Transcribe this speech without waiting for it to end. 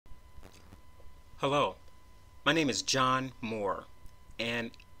Hello, my name is John Moore, and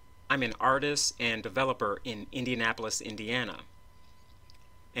I'm an artist and developer in Indianapolis, Indiana.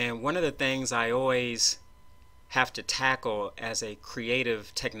 And one of the things I always have to tackle as a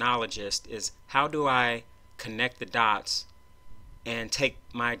creative technologist is how do I connect the dots and take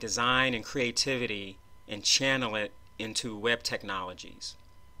my design and creativity and channel it into web technologies.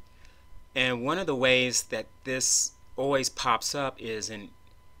 And one of the ways that this always pops up is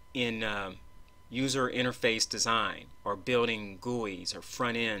in user interface design, or building GUIs or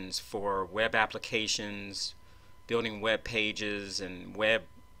front ends for web applications, building web pages and web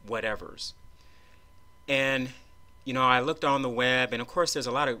whatevers. And I looked on the web, and of course there's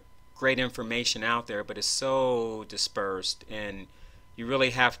a lot of great information out there, but it's so dispersed, and you really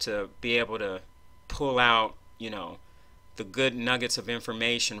have to be able to pull out the good nuggets of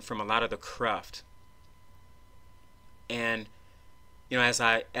information from a lot of the cruft. And as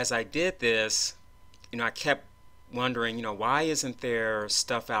I did this, I kept wondering, why isn't there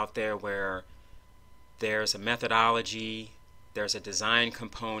stuff out there where there's a methodology, there's a design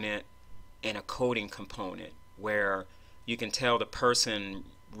component, and a coding component where you can tell the person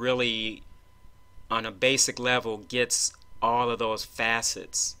really on a basic level gets all of those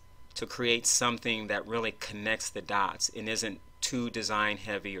facets to create something that really connects the dots and isn't too design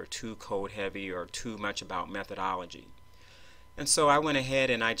heavy or too code heavy or too much about methodology. And so I went ahead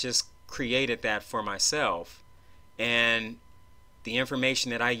and I just created that for myself, and the information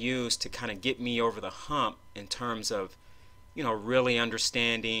that I used to kind of get me over the hump in terms of really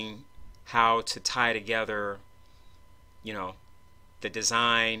understanding how to tie together the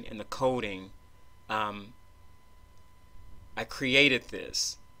design and the coding. I created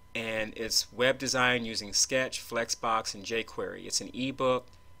this, and it's web design using Sketch, Flexbox, and JQuery. It's an ebook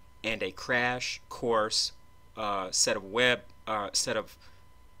and a crash course set of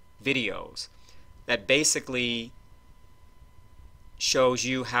videos that basically shows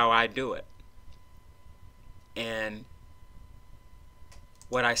you how I do it. And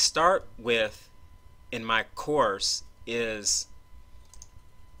what I start with in my course is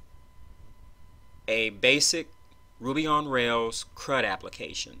a basic Ruby on Rails CRUD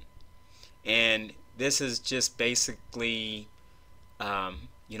application. And this is just basically a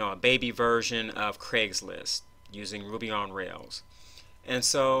baby version of Craigslist using Ruby on Rails. And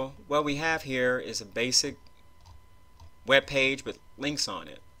so what we have here is a basic web page with links on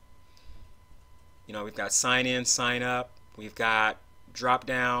it. We've got sign in, sign up, we've got drop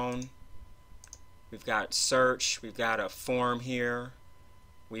down, we've got search, we've got a form here,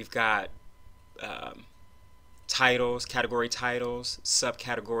 we've got titles, category titles,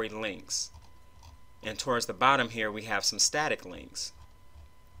 subcategory links, and towards the bottom here we have some static links.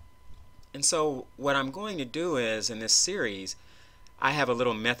 And so what I'm going to do is, in this series, I have a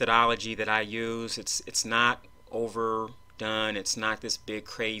little methodology that I use. It's not overdone. It's not this big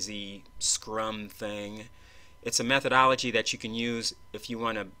crazy Scrum thing. It's a methodology that you can use if you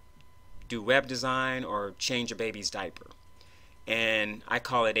want to do web design or change a baby's diaper. And I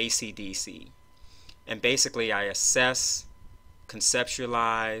call it ACDC. And basically I assess,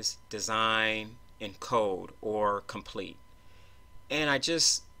 conceptualize, design, and code or complete. And I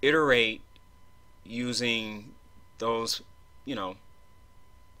just iterate using those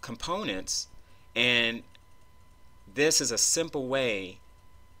components, and this is a simple way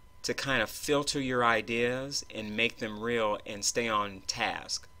to kind of filter your ideas and make them real and stay on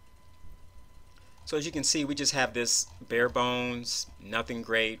task. So as you can see, we just have this bare bones, nothing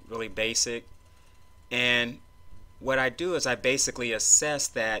great, really basic. And what I do is I basically assess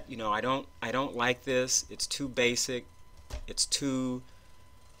that I don't like this. It's too basic. It's too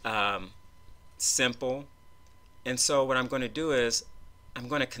simple. And so what I'm going to do is I'm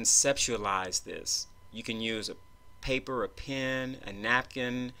going to conceptualize this. You can use a paper, a pen, a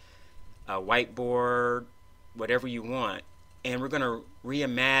napkin, a whiteboard, whatever you want. And we're going to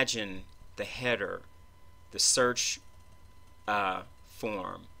reimagine the header, the search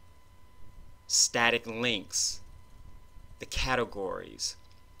form, static links, the categories.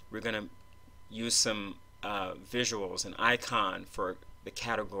 We're going to use some visuals, an icon for the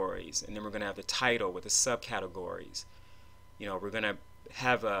categories, and then we're going to have the title with the subcategories. We're going to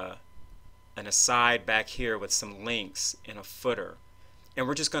have an aside back here with some links and a footer, and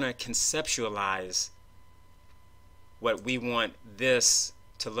we're just going to conceptualize what we want this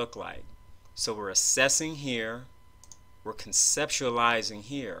to look like. So we're assessing here, we're conceptualizing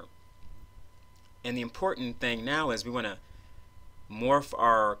here, and the important thing now is we want to morph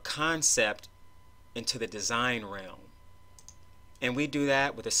our concept into the design realm. And we do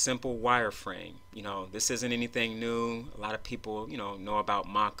that with a simple wireframe. This isn't anything new. A lot of people, know about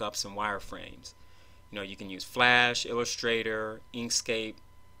mock-ups and wireframes. You can use Flash, Illustrator, Inkscape,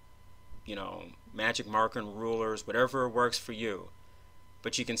 magic marker and rulers, whatever works for you.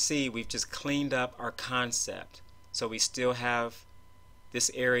 But you can see we've just cleaned up our concept. So we still have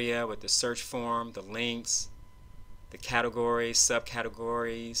this area with the search form, the links, the categories,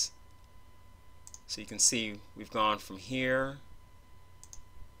 subcategories. So you can see we've gone from here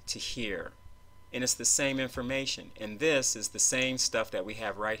to here. And it's the same information. And this is the same stuff that we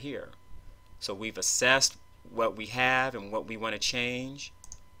have right here. So we've assessed what we have and what we want to change.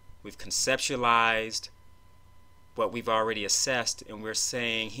 We've conceptualized what we've already assessed, and we're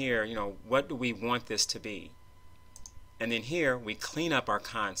saying here, what do we want this to be? And then here we clean up our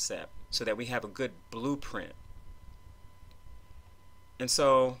concept so that we have a good blueprint. And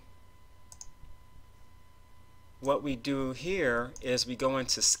so what we do here is we go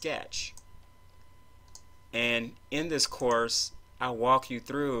into Sketch. And in this course, I'll walk you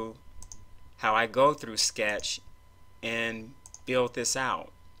through how I go through Sketch and build this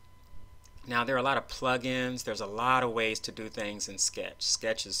out. Now, there are a lot of plugins. There's a lot of ways to do things in Sketch.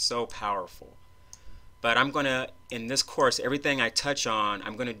 Sketch is so powerful. But I'm going to, in this course, everything I touch on,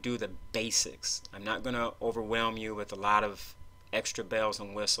 I'm going to do the basics. I'm not going to overwhelm you with a lot of extra bells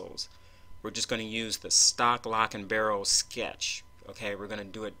and whistles. We're just going to use the stock lock and barrel Sketch. Okay, we're going to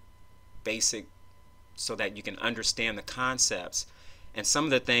do it basic so that you can understand the concepts. And some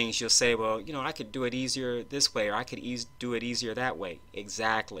of the things you'll say, well, I could do it easier this way, or I could do it easier that way.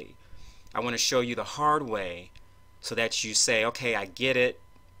 Exactly. I want to show you the hard way so that you say, okay, I get it,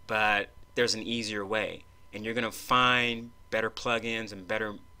 but there's an easier way. And you're going to find better plugins and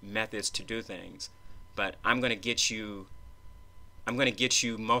better methods to do things. But I'm going to get you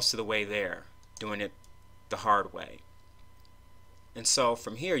most of the way there, doing it the hard way. And so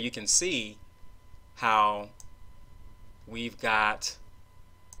from here you can see how we've got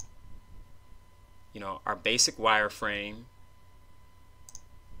our basic wireframe,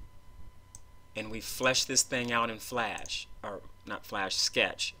 and we flesh this thing out in Flash, or not Flash,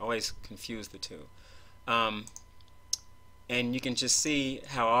 Sketch. Always confuse the two. And you can just see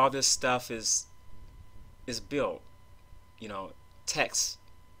how all this stuff is built. Text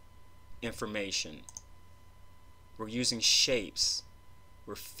information. We're using shapes.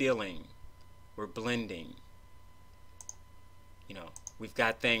 We're filling. We're blending. We've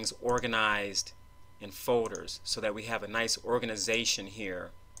got things organized in folders so that we have a nice organization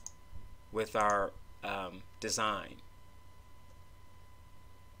here with our design.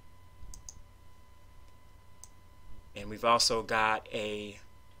 And we've also got a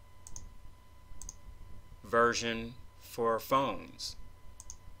version for phones.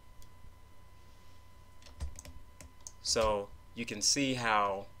 So you can see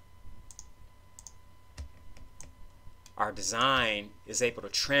how our design is able to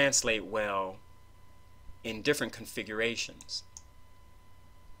translate well in different configurations.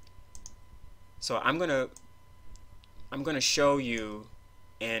 So I'm gonna show you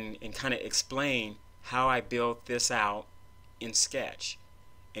and kind of explain how I built this out in Sketch.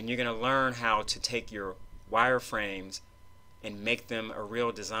 And you're gonna learn how to take your wireframes and make them a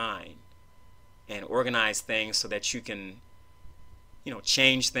real design and organize things so that you can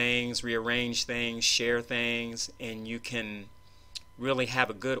change things, rearrange things, share things, and you can really have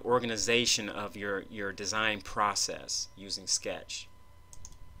a good organization of your design process using Sketch.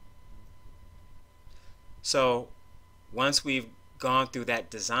 So once we've gone through that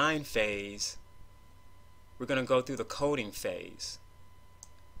design phase, we're going to go through the coding phase.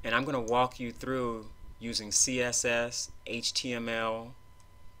 And I'm going to walk you through using CSS, HTML,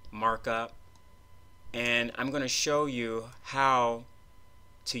 markup, and I'm going to show you how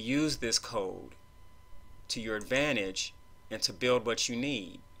to use this code to your advantage and to build what you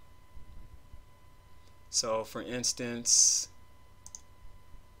need. So for instance,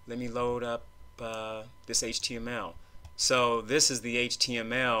 let me load up this HTML. So this is the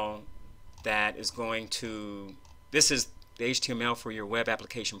HTML that is this is the HTML for your web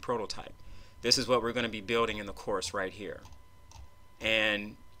application prototype. This is what we're going to be building in the course right here.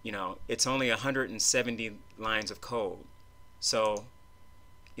 And it's only 170 lines of code. So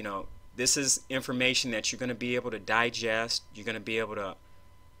this is information that you're going to be able to digest. You're going to be able to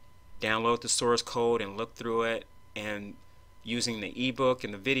download the source code and look through it, and using the ebook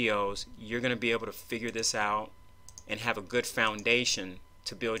and the videos, you're going to be able to figure this out and have a good foundation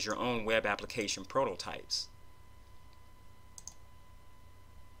to build your own web application prototypes.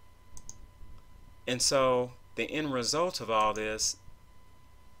 And so the end result of all this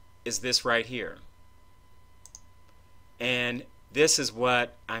is this right here. And this is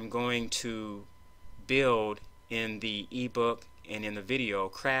what I'm going to build in the ebook and in the video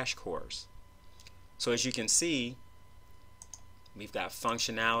crash course. So as you can see, we've got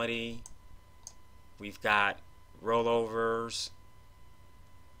functionality, we've got rollovers,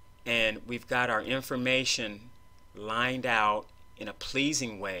 and we've got our information lined out in a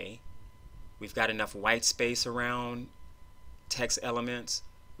pleasing way. We've got enough white space around text elements.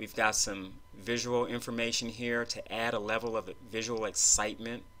 We've got some visual information here to add a level of visual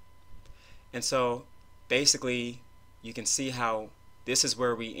excitement. And so basically you can see how this is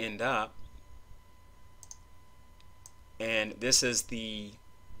where we end up. And this is the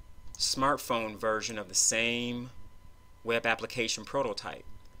smartphone version of the same web application prototype.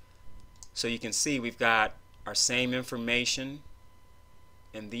 So you can see we've got our same information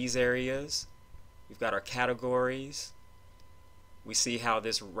in these areas. We've got our categories. We see how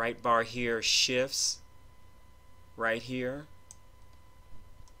this right bar here shifts right here.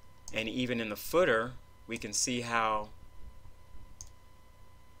 And even in the footer, we can see how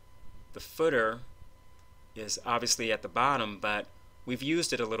the footer is obviously at the bottom, but we've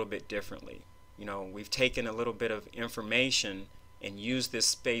used it a little bit differently. You know, we've taken a little bit of information and used this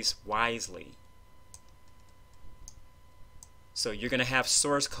space wisely. So you're going to have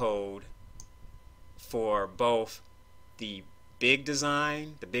source code for both the big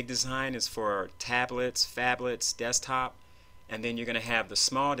design. The big design is for tablets, phablets, desktop, and then you're going to have the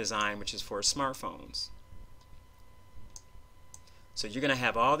small design, which is for smartphones. So you're going to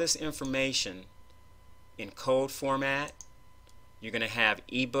have all this information in code format. You're going to have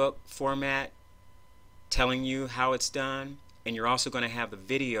ebook format telling you how it's done, and you're also going to have the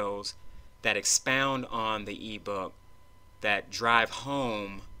videos that expound on the ebook, that drive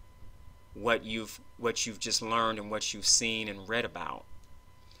home what you've just learned and what you've seen and read about.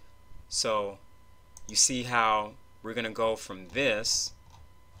 So you see how we're going to go from this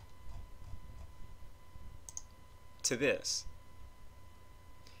to this.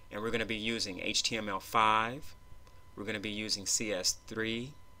 And we're going to be using HTML5. We're going to be using CSS3.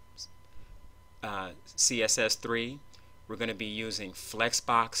 We're going to be using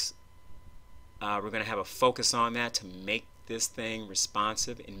Flexbox. We're going to have a focus on that to make this thing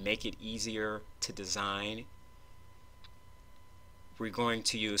responsive and make it easier to design. We're going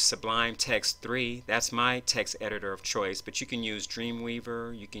to use Sublime Text 3. That's my text editor of choice, but you can use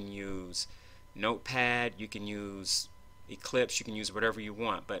Dreamweaver, you can use Notepad, you can use Eclipse, you can use whatever you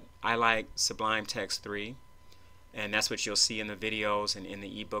want, but I like Sublime Text 3, and that's what you'll see in the videos and in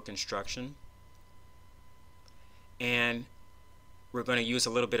the ebook instruction. And we're going to use a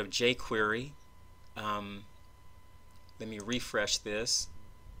little bit of JQuery. Let me refresh this.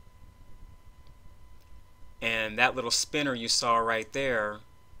 And that little spinner you saw right there,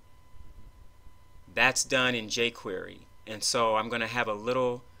 that's done in JQuery. And so I'm going to have a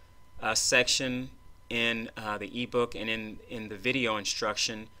little section in the ebook and in the video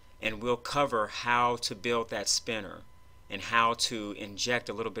instruction, and we'll cover how to build that spinner and how to inject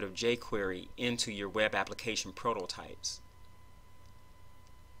a little bit of JQuery into your web application prototypes.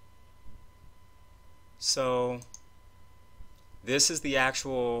 So this is the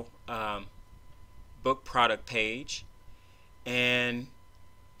actual book product page, and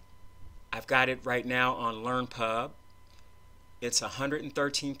I've got it right now on LearnPub. It's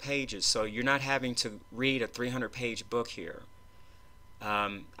 113 pages, so you're not having to read a 300-page book here.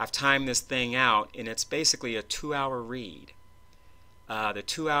 I've timed this thing out, and it's basically a 2-hour read. The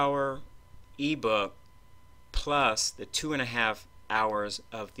 2-hour ebook plus the 2.5 hours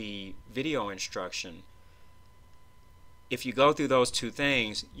of the video instruction. If you go through those two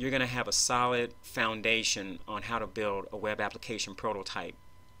things, you're going to have a solid foundation on how to build a web application prototype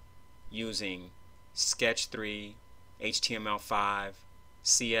using Sketch 3, HTML5,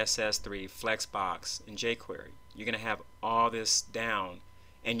 CSS3, Flexbox, and jQuery. You're going to have all this down,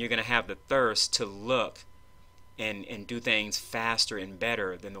 and you're going to have the thirst to look and do things faster and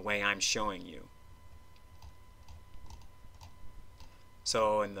better than the way I'm showing you.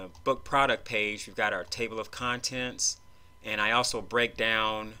 So in the book product page, we've got our table of contents, and I also break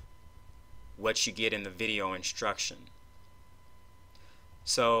down what you get in the video instruction.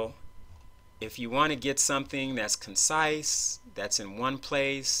 So if you want to get something that's concise, that's in one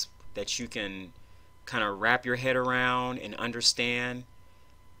place, that you can kind of wrap your head around and understand,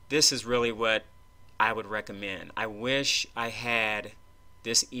 this is really what I would recommend. I wish I had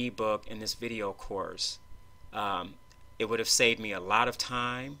this ebook and this video course. It would have saved me a lot of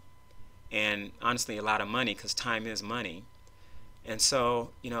time and honestly a lot of money, because time is money. And so,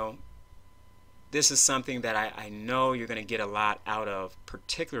 you know, this is something that I know you're going to get a lot out of,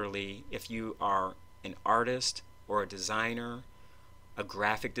 particularly if you are an artist or a designer, a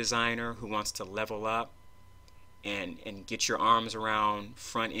graphic designer who wants to level up and get your arms around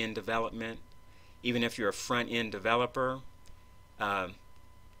front-end development. even if you're a front-end developer,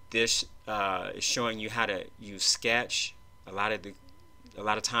 this is showing you how to use Sketch. A lot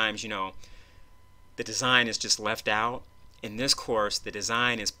of times, the design is just left out. In this course, the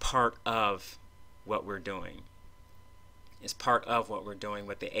design is part of what we're doing. It's part of what we're doing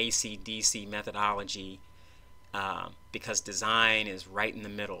with the AC/DC methodology, because design is right in the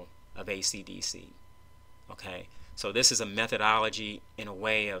middle of AC/DC. Okay, so this is a methodology in a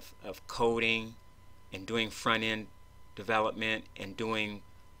way of coding and doing front-end development and doing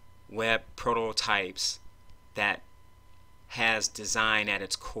web prototypes that has design at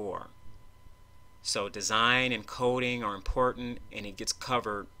its core. So design and coding are important, and it gets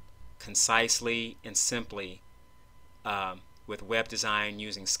covered concisely and simply with web design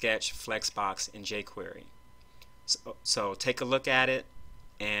using Sketch, Flexbox, and JQuery. So take a look at it,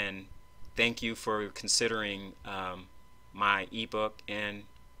 and thank you for considering my ebook and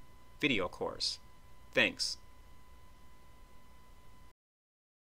video course. Thanks.